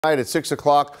At 6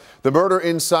 o'clock, the murder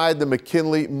inside the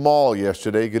McKinley Mall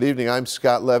yesterday. Good evening, I'm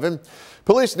Scott Levin.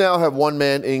 Police now have one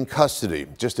man in custody.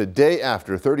 Just a day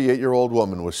after, a 38-year-old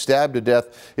woman was stabbed to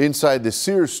death inside the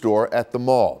Sears store at the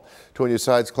mall. 20 News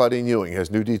Side's Claudine Ewing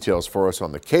has new details for us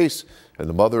on the case and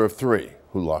the mother of three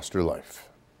who lost her life.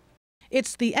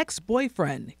 It's the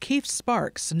ex-boyfriend, Keith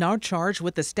Sparks, now charged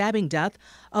with the stabbing death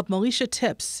of Melisha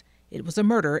Tips. It was a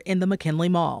murder in the McKinley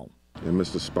Mall. And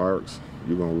Mr. Sparks,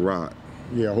 you're gonna rot.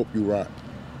 Yeah, I hope you rot.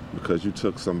 Because you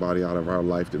took somebody out of our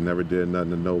life that never did nothing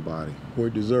to nobody. We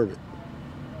deserve it.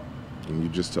 And you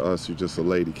just, to us, you're just a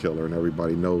lady killer, and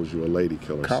everybody knows you're a lady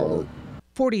killer. Coward.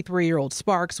 43-year-old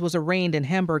Sparks was arraigned in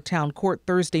Hamburg Town Court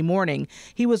Thursday morning.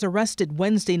 He was arrested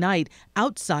Wednesday night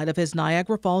outside of his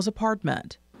Niagara Falls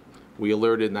apartment. We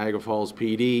alerted Niagara Falls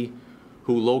PD,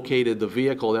 who located the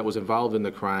vehicle that was involved in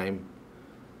the crime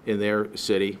in their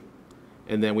city,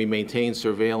 and then we maintained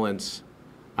surveillance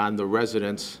on the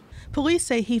residence. Police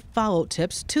say he followed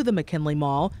Tips to the McKinley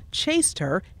Mall, chased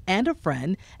her and a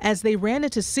friend as they ran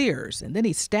into Sears, and then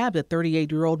he stabbed the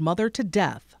 38-year-old mother to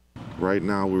death. Right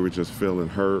now, we were just feeling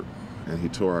hurt, and he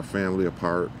tore our family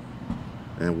apart,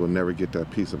 and we'll never get that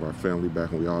piece of our family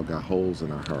back, and we all got holes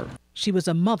in our heart. She was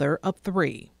a mother of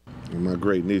three. And my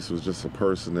great niece was just a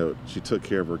person that she took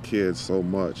care of her kids so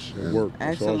much. And worked.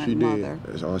 That's all she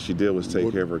did. All she did was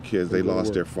take care of her kids. They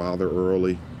lost their father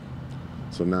early.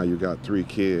 So now you got three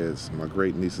kids. My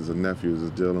great nieces and nephews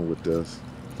is dealing with this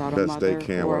best they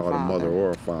can without a mother or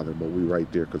a father, but we right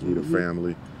there because we the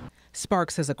family.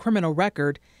 Sparks has a criminal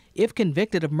record. If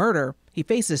convicted of murder, he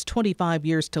faces 25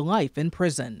 years to life in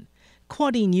prison.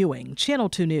 Claudine Ewing, Channel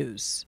 2 News.